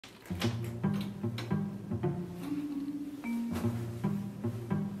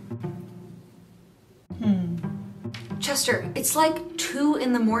Chester, it's like 2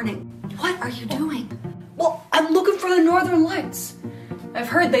 in the morning. What are you doing? Well, I'm looking for the northern lights. I've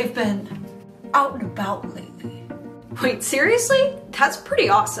heard they've been out and about lately. Wait, seriously? That's pretty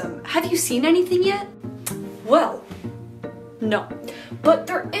awesome. Have you seen anything yet? Well, no. But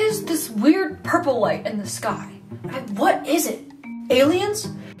there is this weird purple light in the sky. What is it? Aliens?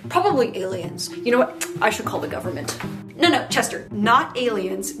 Probably aliens. You know what? I should call the government. No, Chester, not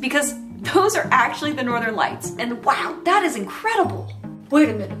aliens, because those are actually the northern lights. And wow, that is incredible. Wait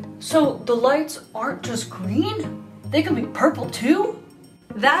a minute. So the lights aren't just green? They can be purple too?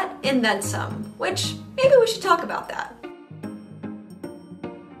 That and then some, which maybe we should talk about that.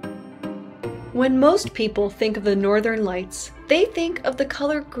 When most people think of the northern lights, they think of the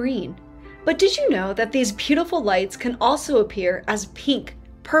color green. But did you know that these beautiful lights can also appear as pink,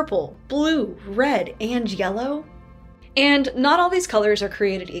 purple, blue, red, and yellow? And not all these colors are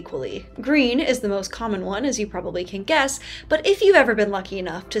created equally. Green is the most common one, as you probably can guess, but if you've ever been lucky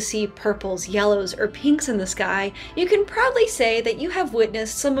enough to see purples, yellows, or pinks in the sky, you can proudly say that you have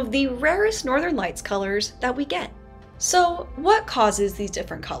witnessed some of the rarest northern lights colors that we get. So, what causes these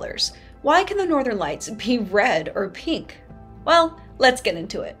different colors? Why can the northern lights be red or pink? Well, let's get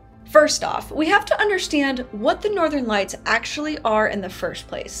into it. First off, we have to understand what the northern lights actually are in the first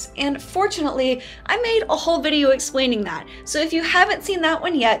place. And fortunately, I made a whole video explaining that. So if you haven't seen that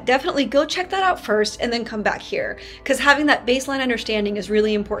one yet, definitely go check that out first and then come back here, because having that baseline understanding is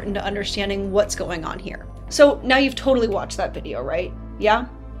really important to understanding what's going on here. So now you've totally watched that video, right? Yeah?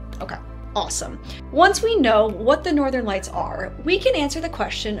 Okay. Awesome. Once we know what the northern lights are, we can answer the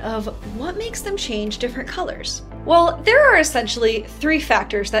question of what makes them change different colors. Well, there are essentially 3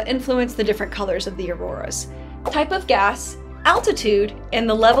 factors that influence the different colors of the auroras: type of gas, altitude, and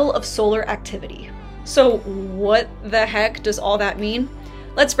the level of solar activity. So what the heck does all that mean?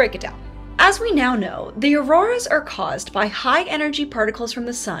 Let's break it down. As we now know, the auroras are caused by high energy particles from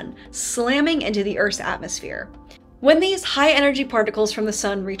the sun slamming into the Earth's atmosphere. When these high-energy particles from the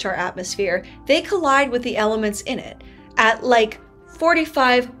sun reach our atmosphere, they collide with the elements in it at like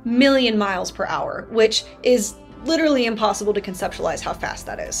 45 million miles per hour, which is literally impossible to conceptualize how fast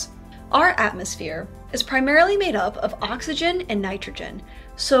that is. Our atmosphere is primarily made up of oxygen and nitrogen,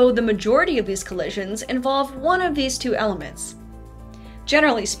 so the majority of these collisions involve one of these 2 elements.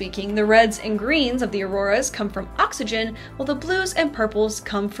 Generally speaking, the reds and greens of the auroras come from oxygen, while the blues and purples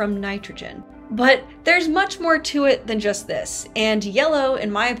come from nitrogen. But there's much more to it than just this, and yellow,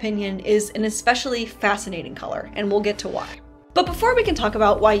 in my opinion, is an especially fascinating color, and we'll get to why. But before we can talk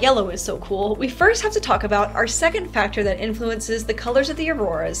about why yellow is so cool, we first have to talk about our second factor that influences the colors of the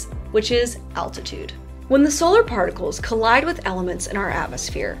auroras, which is altitude. When the solar particles collide with elements in our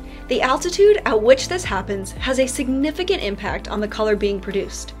atmosphere, the altitude at which this happens has a significant impact on the color being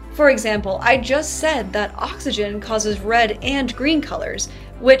produced. For example, I just said that oxygen causes red and green colors,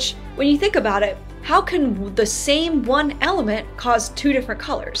 which, when you think about it, how can the same one element cause 2 different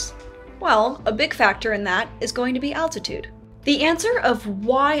colors? Well, a big factor in that is going to be altitude. The answer of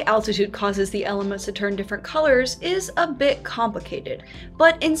why altitude causes the elements to turn different colors is a bit complicated,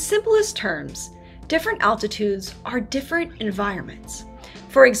 but in simplest terms, different altitudes are different environments.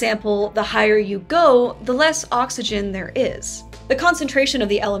 For example, the higher you go, the less oxygen there is. The concentration of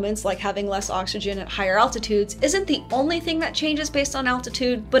the elements, like having less oxygen at higher altitudes, isn't the only thing that changes based on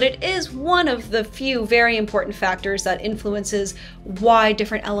altitude, but it is one of the few very important factors that influences why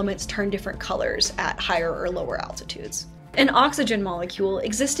different elements turn different colors at higher or lower altitudes. An oxygen molecule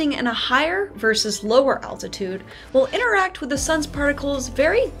existing in a higher versus lower altitude will interact with the sun's particles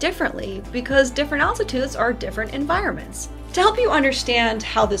very differently because different altitudes are different environments. To help you understand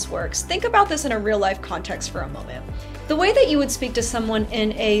how this works, think about this in a real-life context for a moment. The way that you would speak to someone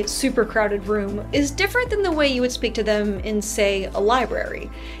in a super crowded room is different than the way you would speak to them in, say, a library.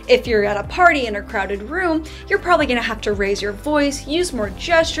 If you're at a party in a crowded room, you're probably going to have to raise your voice, use more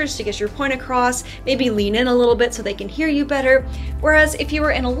gestures to get your point across, maybe lean in a little bit so they can hear you better. Whereas if you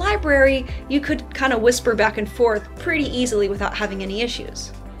were in a library, you could kind of whisper back and forth pretty easily without having any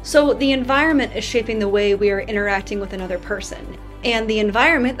issues. So the environment is shaping the way we are interacting with another person. And the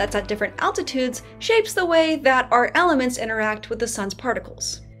environment that's at different altitudes shapes the way that our elements interact with the sun's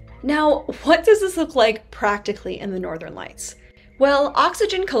particles. Now, what does this look like practically in the northern lights? Well,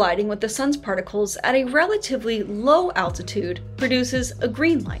 oxygen colliding with the sun's particles at a relatively low altitude produces a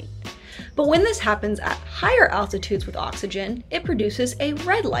green light. But when this happens at higher altitudes with oxygen, it produces a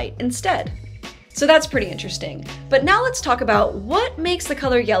red light instead. So that's pretty interesting. But now let's talk about what makes the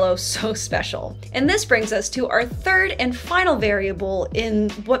color yellow so special. And this brings us to our third and final variable in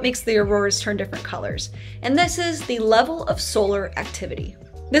what makes the auroras turn different colors. And this is the level of solar activity.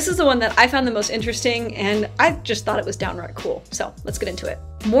 This is the one that I found the most interesting, and I just thought it was downright cool. So let's get into it.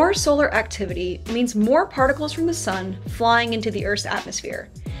 More solar activity means more particles from the sun flying into the Earth's atmosphere.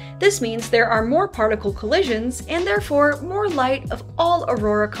 This means there are more particle collisions and therefore more light of all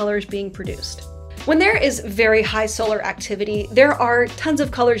aurora colors being produced. When there is very high solar activity, there are tons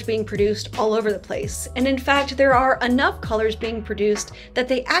of colors being produced all over the place. And in fact, there are enough colors being produced that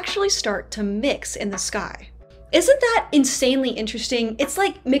they actually start to mix in the sky. Isn't that insanely interesting? It's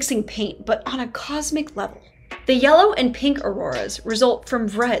like mixing paint, but on a cosmic level. The yellow and pink auroras result from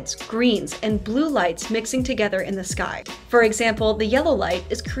reds, greens, and blue lights mixing together in the sky. For example, the yellow light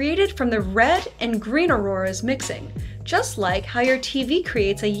is created from the red and green auroras mixing, just like how your TV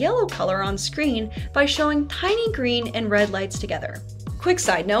creates a yellow color on screen by showing tiny green and red lights together. Quick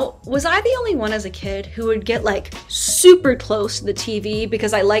side note, was I the only one as a kid who would get like super close to the TV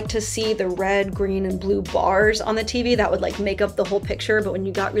because I like to see the red, green, and blue bars on the TV that would like make up the whole picture, but when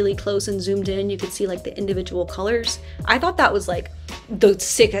you got really close and zoomed in, you could see like the individual colors? I thought that was like the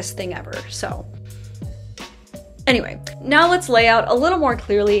sickest thing ever, so. Anyway, now let's lay out a little more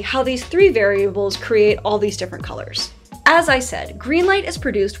clearly how these three variables create all these different colors. As I said, green light is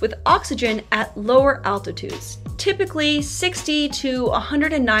produced with oxygen at lower altitudes, typically 60 to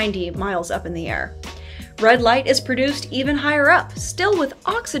 190 miles up in the air. Red light is produced even higher up, still with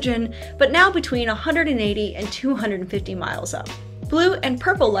oxygen, but now between 180 and 250 miles up. Blue and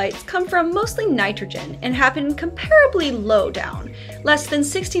purple lights come from mostly nitrogen and happen comparably low down, less than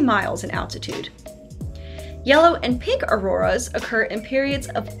 60 miles in altitude. Yellow and pink auroras occur in periods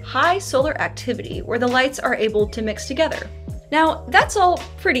of high solar activity where the lights are able to mix together. Now, that's all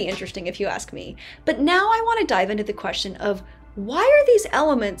pretty interesting if you ask me, but now I want to dive into the question of why are these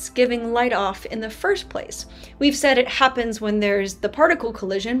elements giving light off in the first place? We've said it happens when there's the particle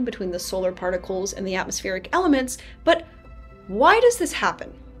collision between the solar particles and the atmospheric elements, but why does this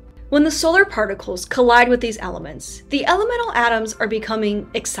happen? When the solar particles collide with these elements, the elemental atoms are becoming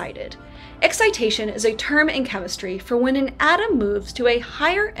excited. Excitation is a term in chemistry for when an atom moves to a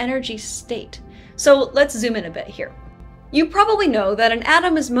higher energy state. So let's zoom in a bit here. You probably know that an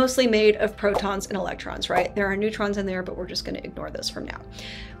atom is mostly made of protons and electrons, right? There are neutrons in there, but we're just going to ignore those from now.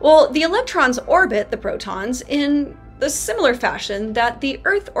 Well, the electrons orbit the protons in the similar fashion that the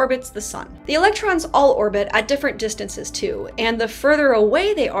Earth orbits the sun. The electrons all orbit at different distances too, and the further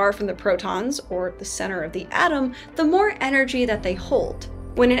away they are from the protons, or the center of the atom, the more energy that they hold.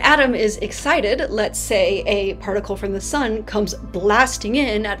 When an atom is excited, let's say a particle from the sun comes blasting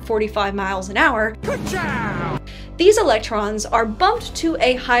in at 45 miles an hour, these electrons are bumped to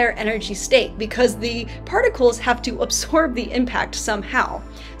a higher energy state because the particles have to absorb the impact somehow.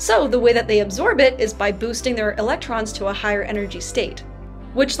 So the way that they absorb it is by boosting their electrons to a higher energy state.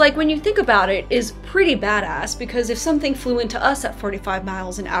 Which, like, when you think about it, is pretty badass, because if something flew into us at 45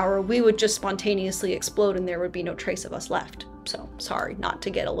 miles an hour, we would just spontaneously explode and there would be no trace of us left. So, sorry, not to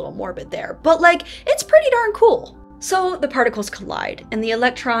get a little morbid there, but like, it's pretty darn cool. So the particles collide, and the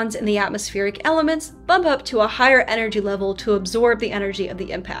electrons in the atmospheric elements bump up to a higher energy level to absorb the energy of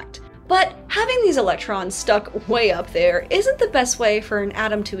the impact. But having these electrons stuck way up there isn't the best way for an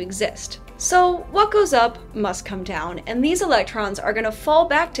atom to exist. So what goes up must come down, and these electrons are going to fall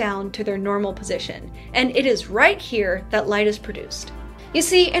back down to their normal position. And it is right here that light is produced. You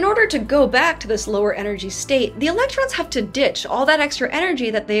see, in order to go back to this lower energy state, the electrons have to ditch all that extra energy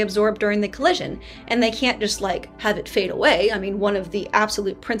that they absorbed during the collision, and they can't just like have it fade away. I mean, one of the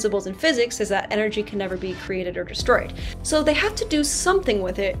absolute principles in physics is that energy can never be created or destroyed. So they have to do something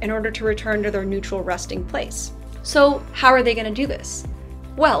with it in order to return to their neutral resting place. So how are they going to do this?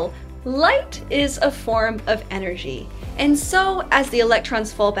 Well, light is a form of energy. And so, as the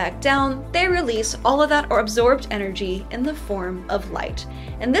electrons fall back down, they release all of that or absorbed energy in the form of light.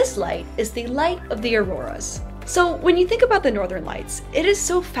 And this light is the light of the auroras. So when you think about the northern lights, it is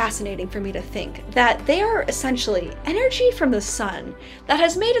so fascinating for me to think that they are essentially energy from the sun that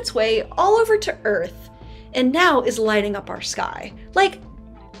has made its way all over to Earth and now is lighting up our sky. Like,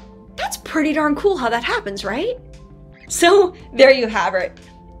 that's pretty darn cool how that happens, right? So there you have it.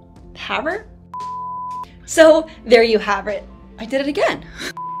 So there you have it. I did it again.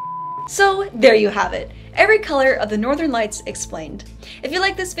 So there you have it. Every color of the northern lights explained. If you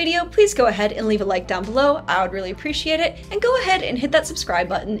like this video, please go ahead and leave a like down below. I would really appreciate it. And go ahead and hit that subscribe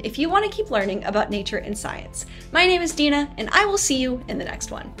button if you want to keep learning about nature and science. My name is Dina, and I will see you in the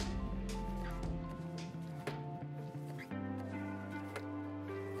next one.